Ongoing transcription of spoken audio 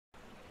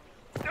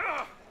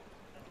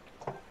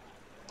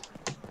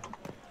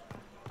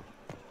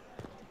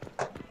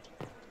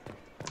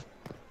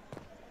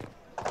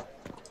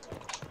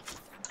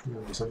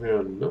Something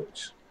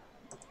overlooked.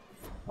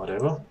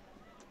 Whatever.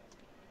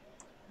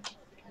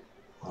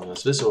 Oh,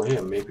 there's this over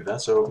here. Maybe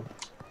that's open.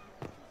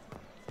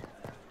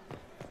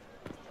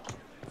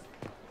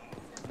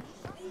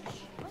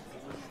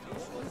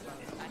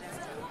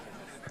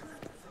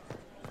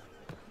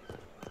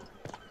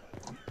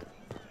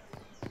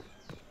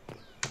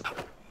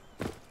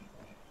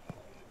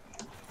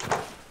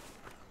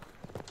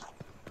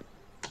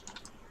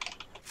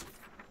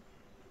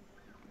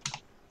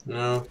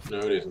 No, no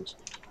it isn't.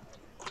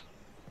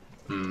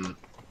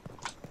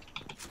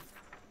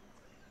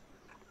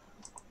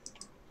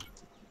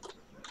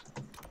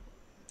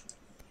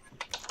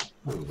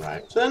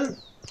 Alright then.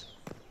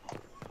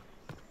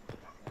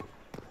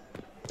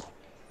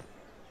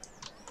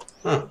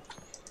 Huh.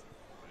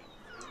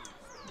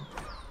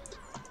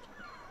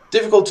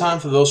 Difficult time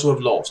for those who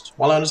have lost.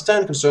 While I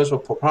understand concerns for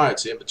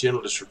propriety and the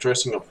general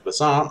distressing of the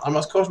bazaar, I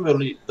must caution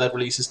that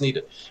release is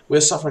needed. We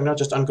are suffering not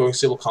just ongoing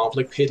civil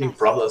conflict pitting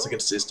brothers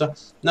against sister,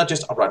 not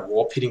just outright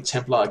war pitting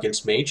Templar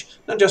against mage,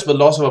 not just the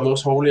loss of our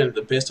most holy and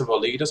the best of our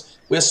leaders.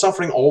 We are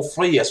suffering all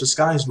three as the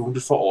sky is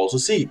wounded for all to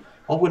see.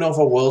 All we know of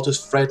our world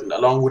is threatened,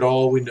 along with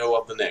all we know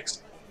of the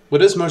next.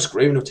 With this most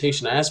grave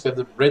notation, I ask where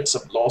the wreaths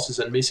of losses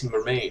and missing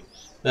remain,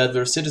 that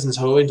their citizens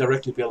who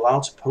indirectly be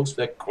allowed to post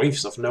their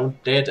griefs of known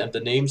dead and the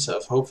names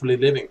of hopefully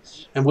living,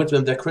 and with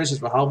them their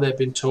criticism of how they have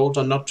been told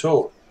or not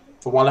told.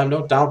 For while I have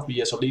no doubt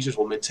we as leaders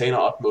will maintain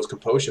our utmost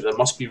composure, there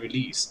must be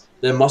release,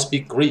 there must be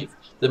grief,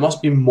 there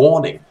must be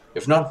mourning.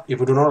 If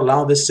we do not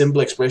allow this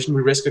simple expression,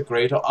 we risk a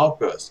greater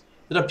outburst.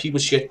 Let our people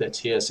shed their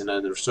tears in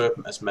as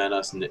reserved as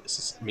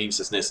means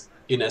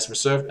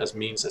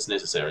as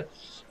necessary.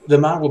 The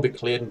mind will be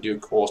cleared in due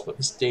course, but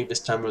this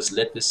time must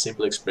let this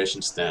simple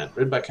expression stand.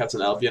 Written by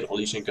Captain Albion,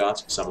 Elysian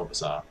Guards, Summer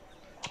Bazaar.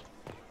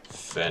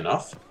 Fair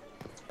enough.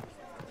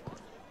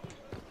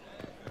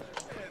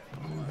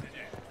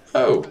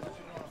 Oh.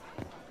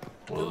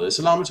 Will this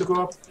allow me to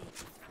go up?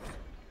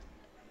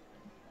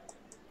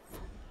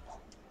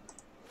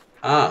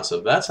 Ah,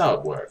 so that's how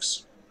it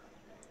works.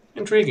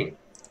 Intriguing.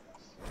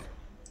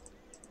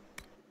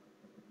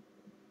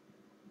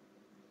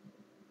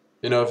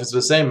 You know, if it's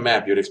the same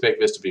map, you'd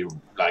expect this to be,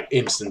 like,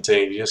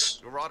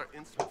 instantaneous. You're rather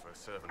instant for a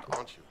servant,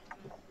 aren't you?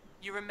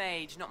 You're a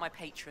mage, not my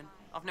patron.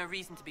 I've no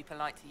reason to be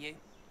polite to you.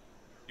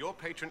 Your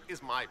patron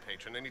is my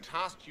patron, and he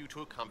tasked you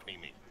to accompany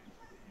me.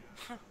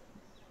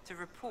 To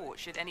report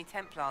should any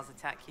Templars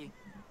attack you,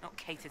 not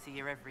cater to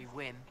your every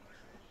whim.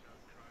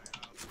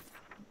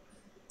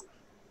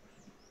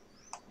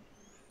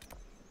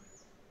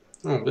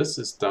 Oh, this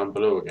is down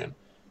below again.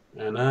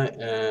 And I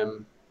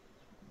am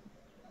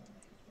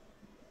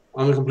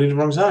on the completely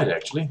wrong side,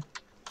 actually.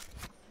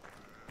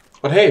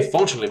 But hey,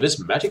 functionally, this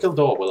magical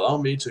door will allow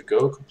me to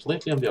go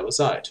completely on the other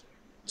side.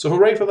 So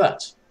hooray for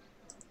that.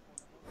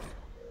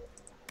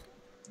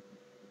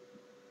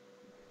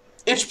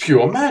 It's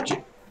pure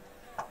magic.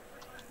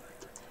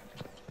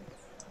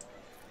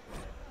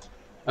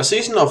 A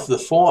season of the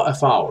 4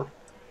 hour.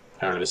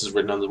 Apparently this is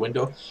written on the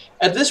window.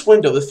 At this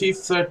window, the thief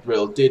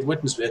Threadrill did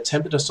witness the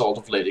attempted assault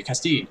of Lady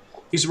Castile.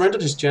 He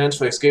surrendered his chance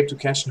for escape to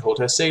catch and hold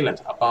her assailant,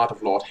 a bard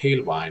of Lord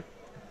Halewine.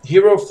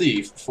 Hero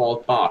thief,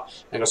 fault bard,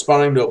 and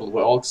aspiring noble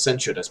were all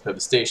censured as per the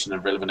station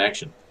and relevant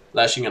action.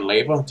 Lashing and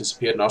labor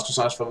disappeared and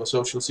ostracized from the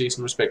social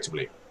season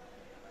respectively.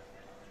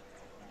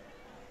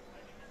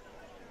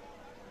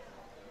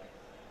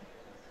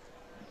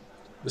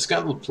 The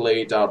scandal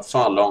played out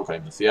far longer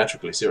in the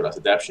theatrically serialized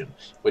adaptation,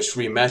 which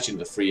reimagined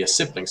the three as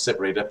siblings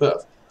separated at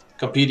birth,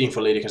 competing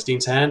for Lady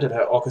Castine's hand and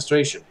her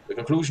orchestration. The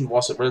conclusion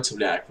was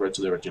relatively accurate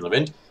to the original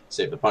event,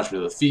 save the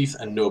punishment of the thief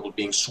and noble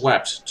being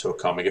swapped to a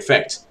comic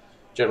effect.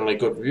 Generally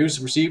good reviews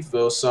received,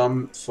 though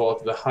some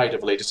thought the height of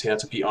the latest hair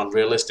to be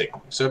unrealistic,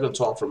 excerpt and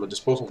torn from a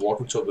disposal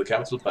walking tour of the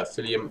capital by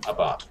Philium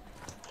Abbott.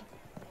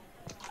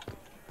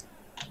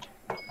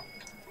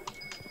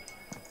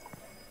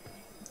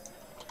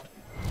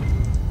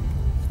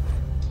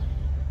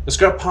 The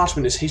scrap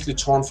parchment is hastily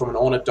torn from an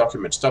ornate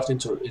document, stuffed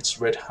into its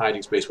red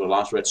hiding space with a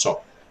large red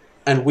sock.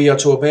 And we are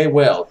to obey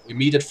well. We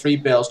meet at 3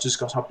 bells to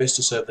discuss how best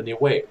to serve the new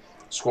way.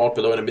 Scrawled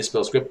below in a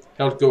misspelled script,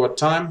 held go at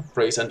time,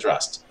 praise and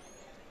trust.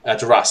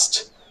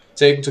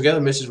 Taken together,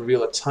 messages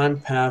reveal a time,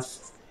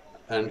 path,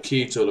 and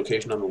key to a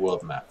location on the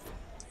world map.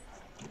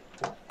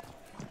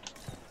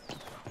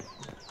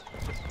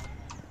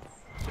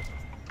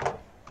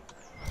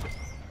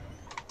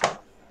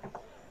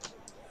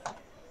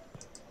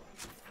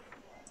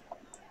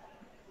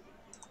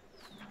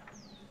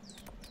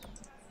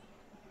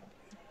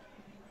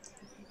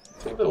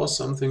 I think there was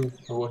something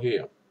over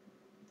here.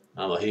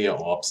 Either here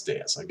or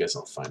upstairs. I guess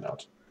I'll find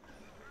out.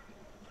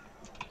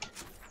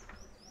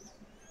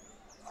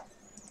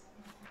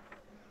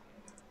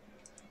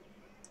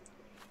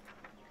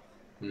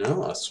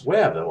 No, I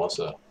swear there was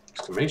a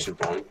exclamation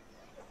point.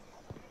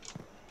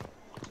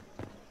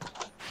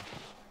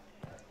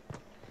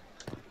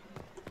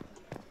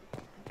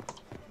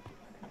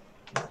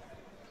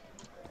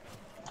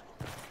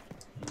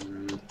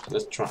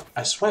 Let's try.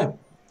 I swear,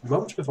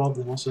 moments before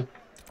there was a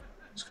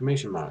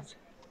exclamation mark.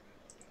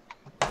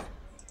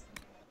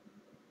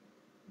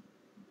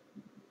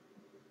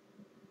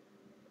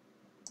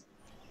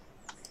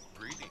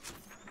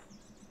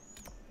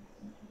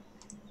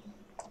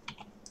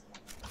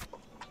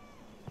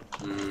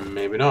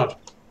 Maybe not.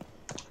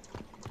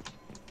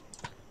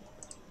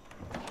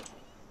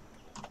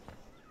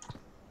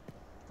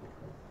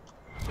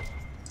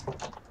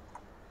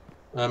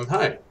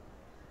 Hi.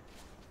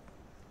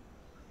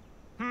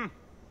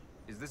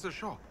 Is this a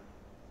shop?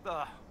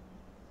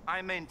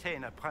 I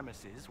maintain a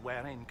premises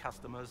wherein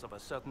customers of a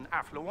certain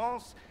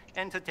affluence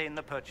entertain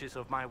the purchase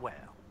of my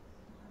ware.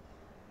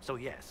 So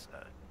yes,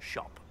 a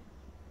shop.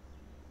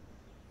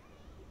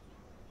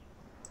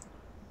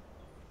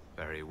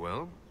 Very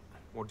well.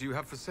 What do you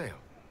have for sale?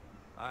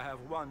 I have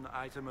one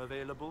item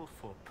available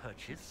for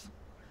purchase.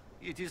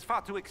 It is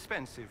far too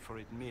expensive for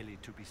it merely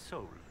to be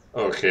sold.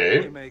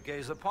 Okay. You may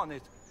gaze upon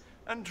it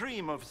and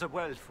dream of the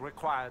wealth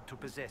required to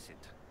possess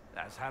it,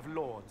 as have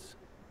lords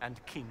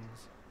and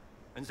kings.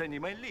 And then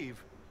you may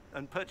leave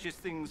and purchase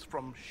things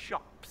from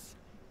shops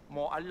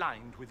more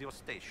aligned with your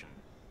station.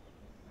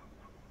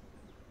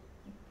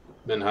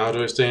 Then how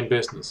do I stay in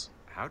business?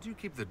 How do you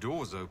keep the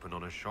doors open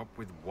on a shop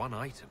with one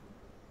item?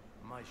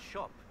 My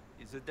shop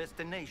is a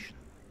destination.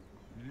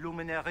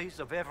 Luminaries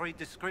of every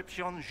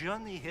description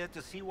journey here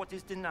to see what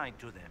is denied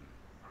to them.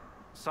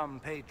 Some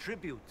pay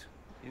tribute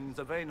in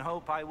the vain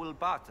hope I will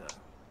barter.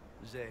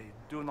 They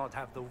do not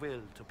have the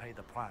will to pay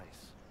the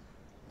price.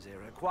 They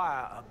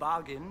require a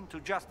bargain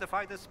to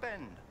justify the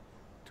spend,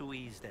 to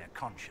ease their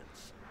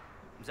conscience.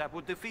 That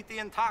would defeat the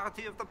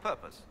entirety of the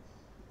purpose.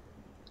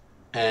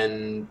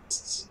 And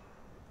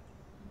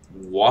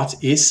what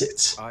is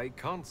it? I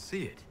can't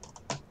see it.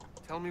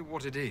 Tell me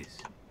what it is.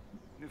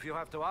 If you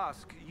have to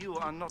ask, you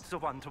are not the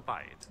one to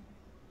buy it.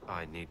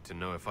 I need to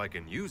know if I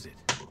can use it.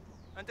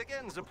 And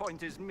again, the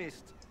point is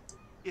missed.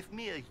 If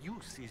mere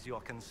use is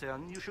your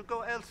concern, you should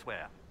go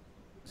elsewhere.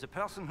 The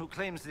person who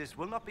claims this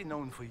will not be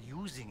known for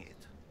using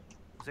it.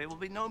 They will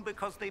be known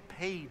because they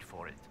paid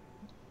for it.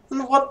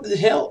 And what the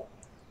hell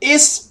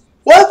is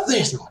worth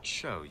this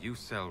much? So, you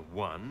sell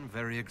one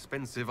very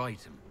expensive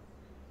item.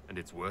 And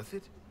it's worth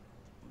it?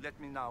 Let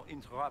me now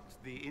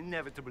interrupt the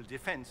inevitable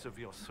defense of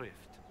your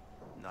thrift.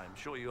 I'm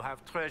sure you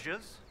have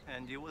treasures,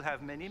 and you will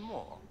have many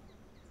more.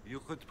 You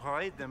could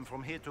parade them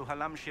from here to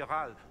Halam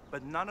Shiral,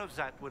 but none of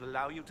that would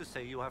allow you to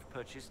say you have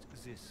purchased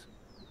this.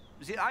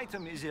 The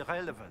item is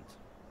irrelevant.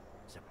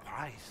 The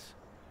price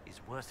is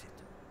worth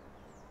it.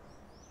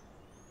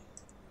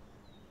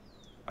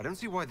 I don't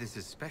see why this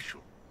is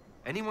special.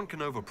 Anyone can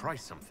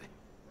overprice something.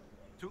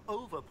 To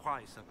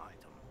overprice an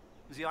item,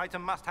 the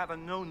item must have a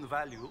known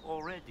value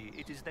already.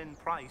 It is then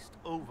priced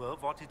over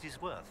what it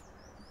is worth.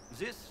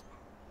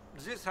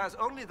 This has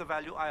only the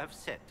value I have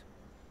set.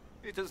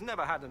 It has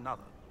never had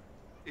another.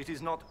 It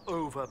is not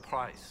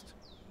overpriced.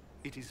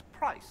 It is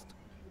priced.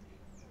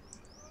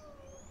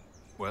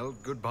 Well,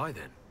 goodbye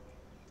then.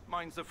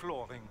 Mind the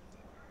flooring.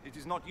 It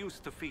is not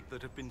used to feet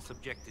that have been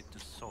subjected to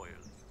soil.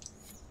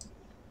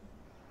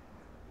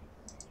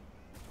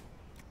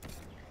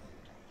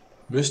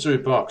 Mystery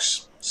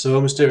box. So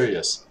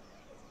mysterious.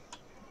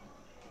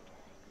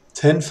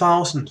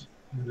 10,000.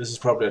 This is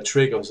probably a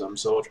trick of some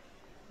sort.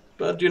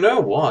 But you know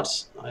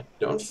what? I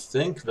don't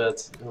think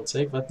that it'll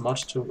take that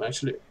much to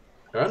actually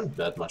earn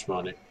that much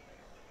money.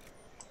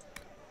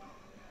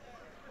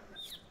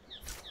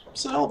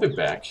 So I'll be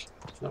back.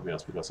 If nothing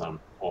else, because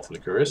I'm awfully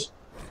curious.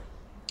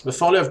 The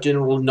folly of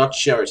General Not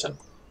Sheraton.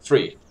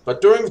 3.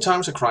 But during the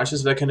times of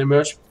crisis there can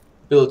emerge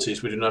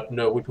abilities we do not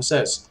know we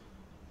possess.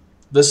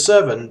 The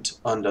servant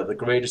under the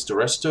greatest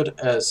duress stood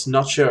as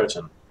Not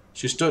Sheraton.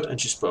 She stood and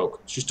she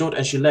spoke. She stood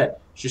and she led.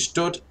 She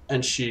stood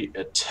and she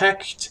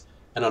attacked.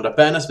 And under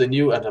banners they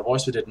knew and her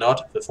voice they did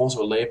not, the force of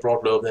a lay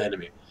brought low the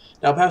enemy.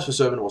 Now perhaps the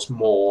servant was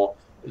more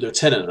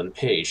lieutenant than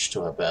page to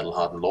her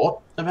battle-hardened lord,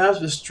 and perhaps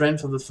the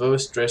strength of the foe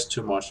stressed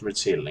too much in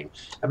retailing,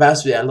 and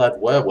perhaps the allied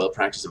were well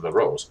practiced in the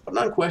rows, but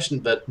none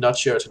questioned that Not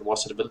Sheraton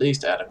was at the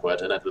least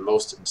adequate and at the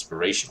most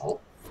inspirational.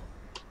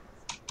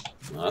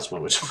 Well, that's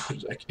one way to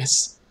put it, I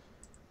guess.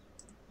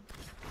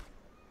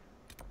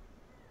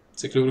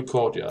 Secluded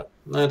courtyard.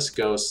 Let's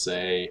go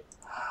say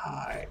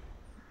hi.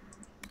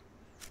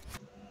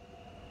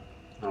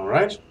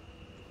 Alright.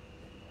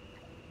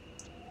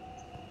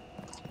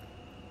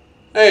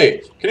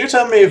 Hey, can you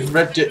tell me if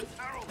Red did...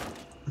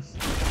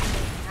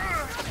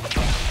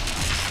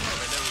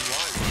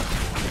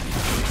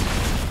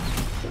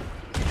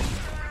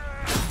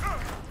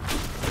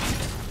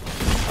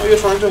 Oh, you're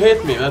trying to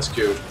hit me, that's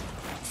cute.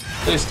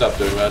 Please stop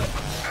doing that.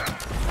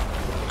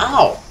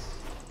 Ow!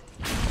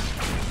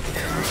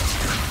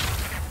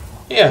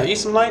 Yeah, eat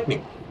some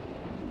lightning.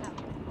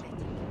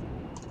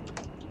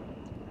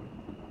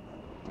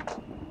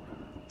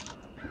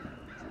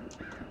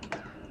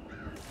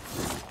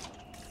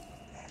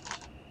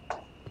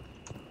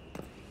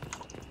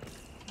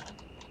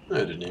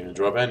 I didn't even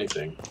drop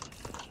anything.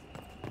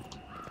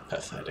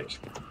 Pathetic.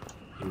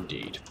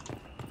 Indeed.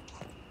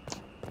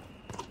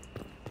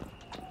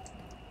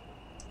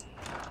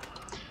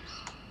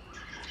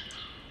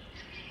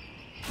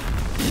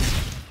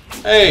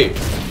 Hey!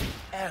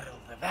 Errol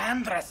of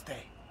Andraste,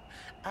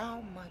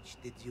 how much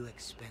did you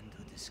expend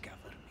to discover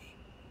me?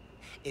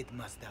 It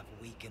must have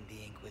weakened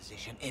the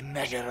Inquisition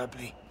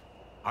immeasurably.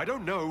 I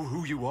don't know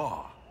who you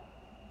are.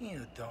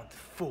 You don't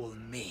fool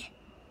me.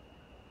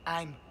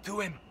 I'm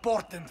too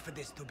important for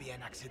this to be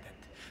an accident.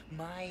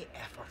 My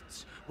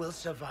efforts will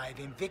survive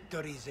in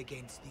victories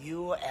against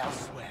you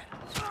elsewhere.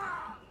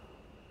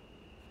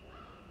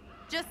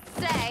 Just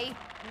say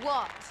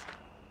what?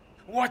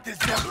 What is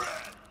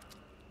that?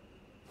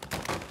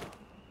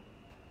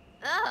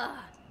 Ugh.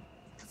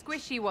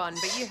 Squishy one,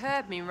 but you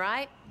heard me,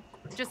 right?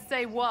 Just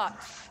say what?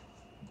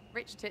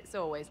 Rich tits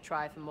always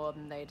try for more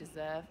than they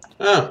deserve.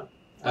 Oh.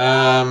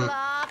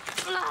 Blah,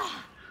 blah.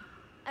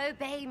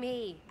 Obey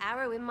me.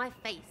 Arrow in my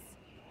face.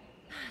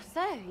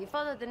 So, you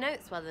followed the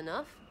notes well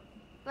enough.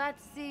 Glad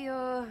to see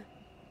you're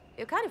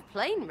kind of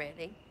plain,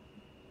 really.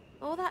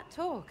 All that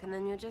talk, and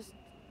then you're just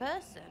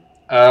person.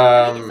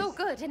 I mean, it's all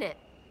good, isn't it?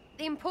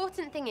 The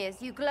important thing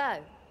is you glow.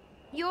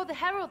 You're the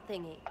herald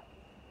thingy.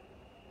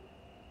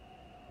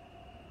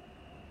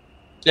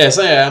 Yes,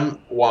 I am.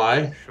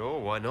 Why? Sure,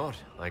 why not?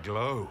 I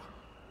glow.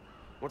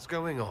 What's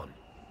going on?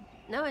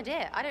 No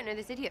idea. I don't know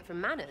this idiot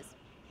from Manners.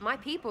 My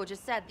people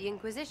just said the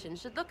Inquisition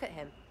should look at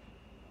him.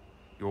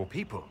 Your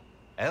people?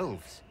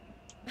 Elves?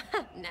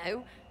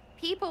 No.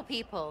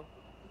 People.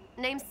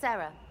 Name's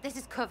Sarah. This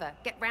is cover.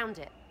 Get round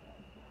it.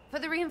 For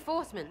the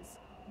reinforcements.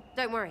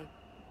 Don't worry.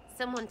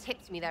 Someone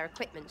tipped me their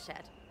equipment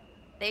shed.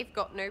 They've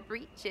got no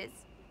breaches.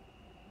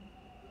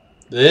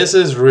 This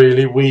is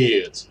really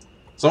weird.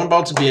 So I'm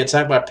about to be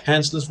attacked by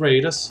pantsless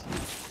raiders.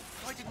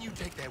 Why didn't you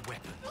take their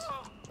weapons?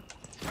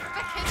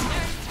 Because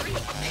no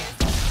breaches.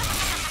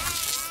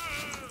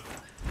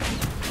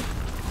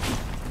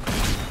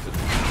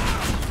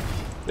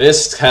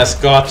 This has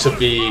got to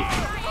be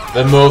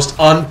the most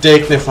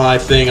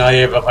undignified thing I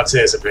ever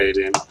participate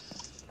in.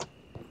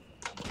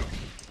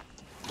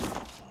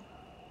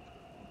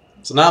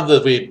 So now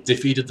that we've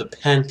defeated the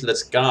pantless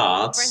Friends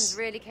guards...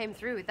 really came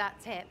through with that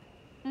tip.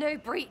 No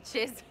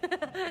breaches.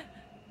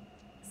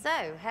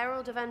 So,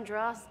 Herald of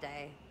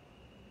Andraste.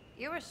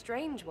 You're a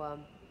strange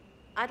one.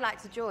 I'd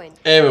like to join.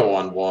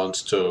 Everyone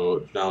wants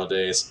to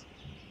nowadays.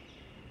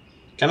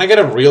 Can I get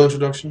a real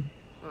introduction?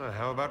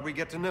 How about we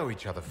get to know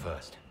each other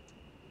first?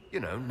 You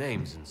know,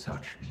 names and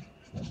such.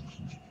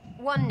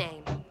 One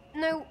name.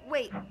 No,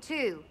 wait,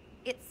 two.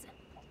 It's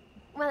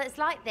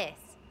like this.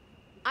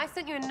 I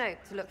sent you a note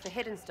to look for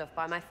hidden stuff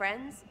by my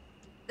friends.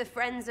 The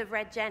Friends of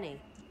Red Jenny.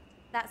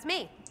 That's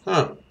me.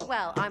 Huh.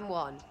 Well, I'm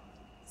one.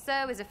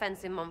 So is a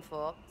fence in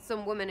Montfort,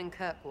 some woman in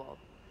Kirkwall.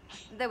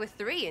 There were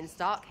 3 in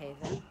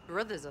Starkhaven,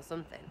 brothers or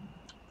something.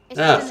 It's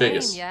just a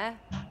figures. name, yeah?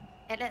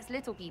 It lets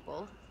little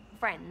people,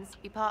 friends,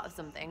 be part of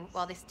something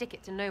while they stick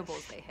it to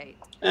nobles they hate.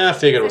 I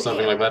figured it was So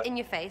something here, like that. in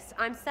your face,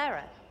 I'm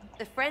Sarah.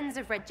 The Friends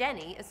of Red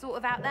Jenny are sort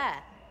of out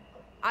there.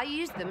 I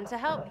use them to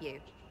help you.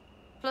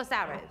 Plus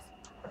arrows.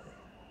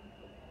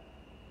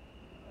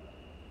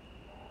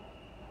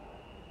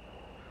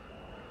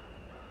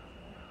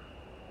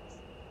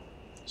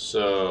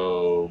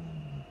 So...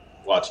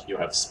 what, you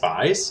have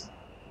spies?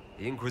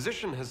 The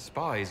Inquisition has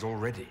spies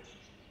already.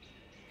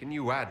 Can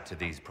you add to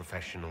these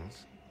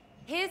professionals?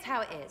 Here's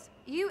how it is.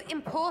 You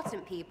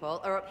important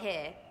people are up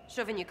here,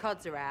 shoving your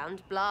cods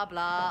around. Blah,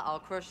 blah, I'll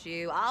crush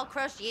you.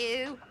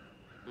 Ooh,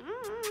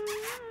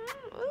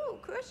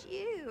 crush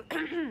you.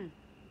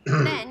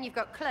 Then you've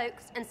got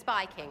cloaks and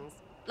spy kings,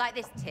 like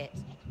this tit.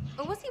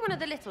 Or was he one of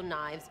the little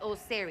knives, all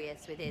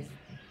serious with his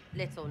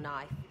little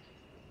knife?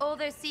 All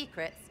those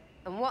secrets,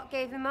 and what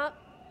gave him up?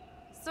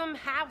 Some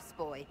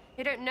houseboy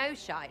who don't know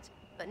shite,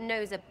 but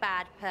knows a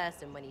bad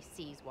person when he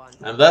sees one.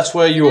 And that's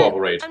where you No,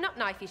 operate. I'm not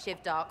knifey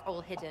shiv dark,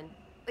 all hidden.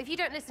 But if you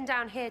don't listen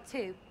down here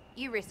too,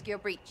 you risk your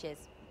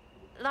breeches.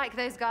 Like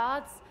those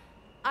guards,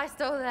 I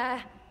stole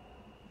their...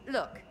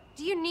 Look,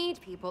 do you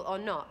need people or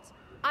not?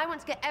 I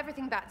want to get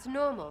everything back to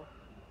normal.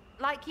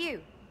 Like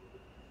you.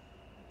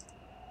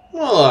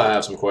 Well, I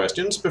have some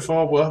questions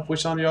before we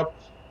sign you up.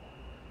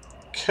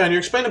 Can you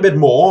explain a bit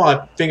more?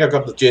 I think I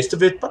got the gist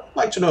of it, but I'd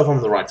like to know if I'm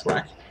on the right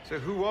track. So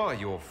who are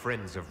your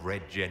Friends of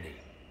Red Jenny?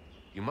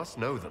 You must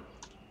know them.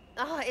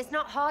 Oh, it's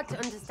not hard to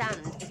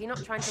understand if you're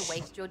not trying to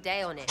waste your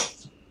day on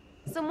it.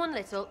 Someone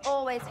little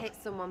always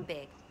hates someone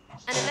big.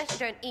 And unless you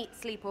don't eat,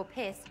 sleep, or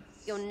piss,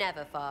 you're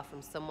never far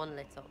from someone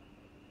little.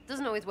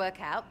 Doesn't always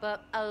work out,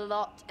 but a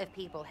lot of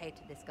people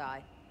hated this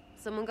guy.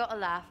 Someone got a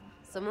laugh,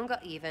 someone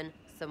got even,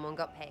 someone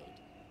got paid.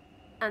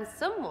 And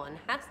someone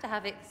has to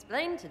have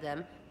explained to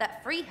them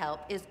that free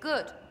help is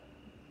good.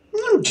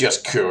 I'm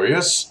just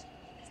curious.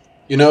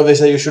 You know, they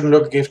say you shouldn't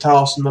look a gift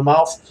horse in the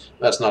mouth.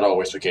 That's not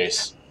always the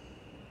case.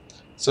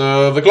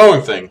 So, the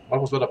glowing thing.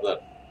 What was up with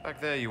that?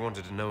 Back there you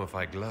wanted to know if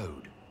I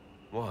glowed.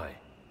 Why?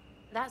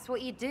 That's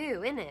what you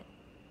do, innit?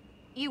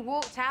 You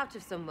walked out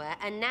of somewhere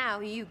and now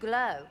you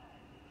glow.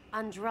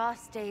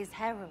 Andraste's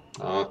herald.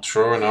 Oh,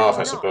 true enough, I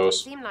Not, suppose.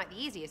 It seemed like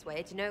the easiest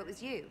way to know it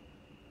was you.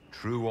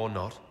 True or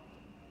not?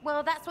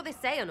 Well, that's what they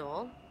say and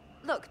all.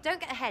 Look, don't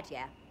get ahead,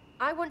 yeah?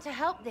 I want to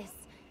help this...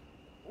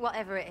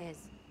 whatever it is.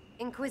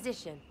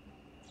 Inquisition.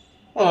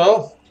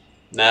 Well,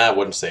 nah, I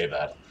wouldn't say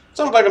that.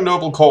 Sounds like a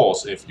noble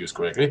cause, if used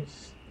correctly.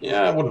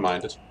 Yeah, I wouldn't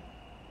mind it.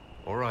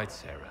 Alright,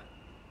 Sarah.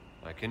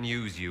 I can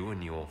use you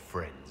and your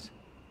friends.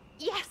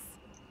 Yes!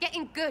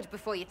 Getting good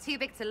before you're too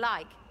big to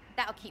like.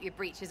 That'll keep your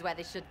breeches where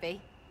they should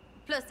be.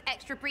 Plus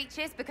extra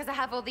breeches because I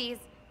have all these...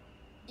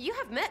 You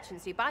have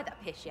merchants who buy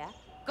that piss, yeah?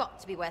 Got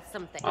to be worth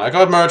something. I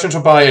got merchants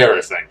who buy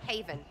everything.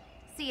 Haven.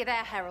 See you there,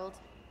 Herald.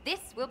 This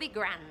will be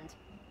grand.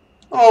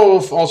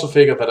 Oh, also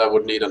figured that I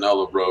would need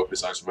another rogue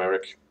besides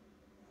Varric.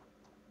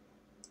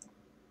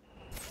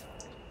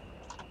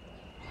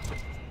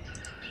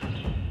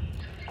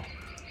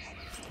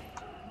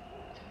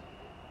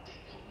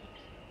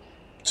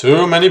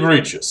 Too many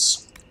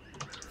breaches.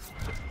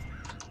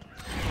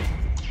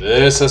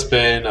 This has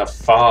been a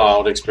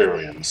far-out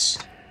experience.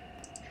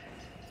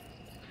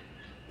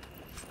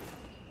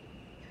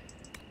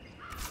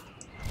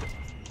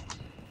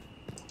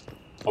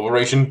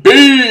 Operation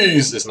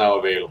Bees is now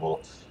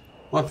available.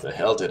 What the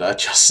hell did I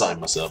just sign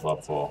myself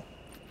up for?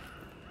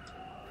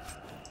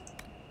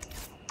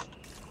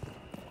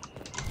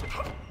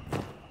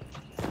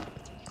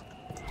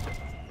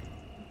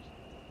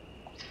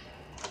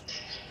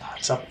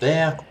 It's up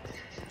there.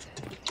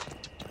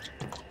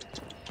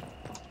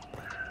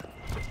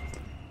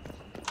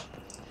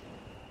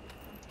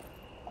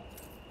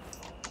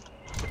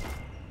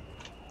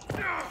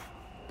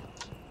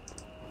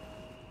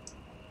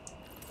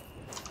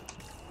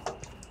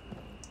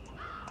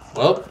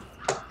 Well,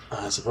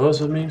 I suppose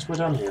that means we're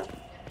done here.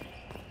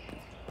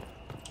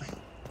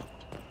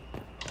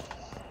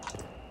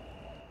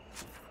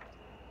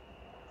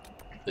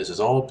 This has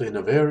all been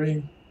a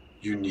very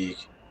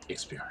unique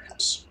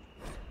experience.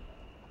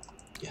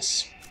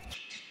 Yes.